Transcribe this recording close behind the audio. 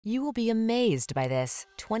You will be amazed by this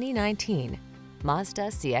 2019 Mazda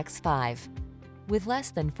CX-5. With less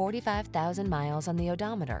than 45,000 miles on the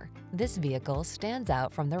odometer, this vehicle stands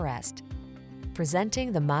out from the rest.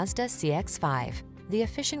 Presenting the Mazda CX-5, the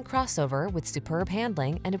efficient crossover with superb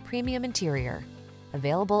handling and a premium interior.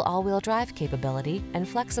 Available all-wheel drive capability and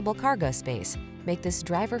flexible cargo space make this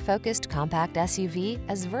driver-focused compact SUV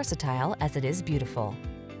as versatile as it is beautiful.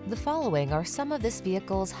 The following are some of this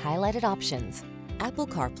vehicle's highlighted options: Apple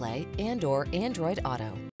CarPlay and/or Android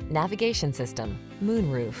Auto, navigation system,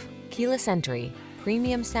 moonroof, keyless entry,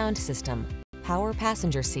 premium sound system, power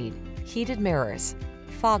passenger seat, heated mirrors,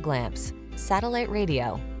 fog lamps, satellite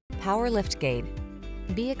radio, power liftgate.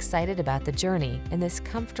 Be excited about the journey in this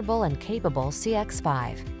comfortable and capable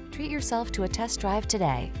CX-5. Treat yourself to a test drive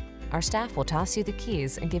today. Our staff will toss you the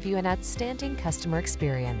keys and give you an outstanding customer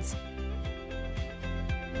experience.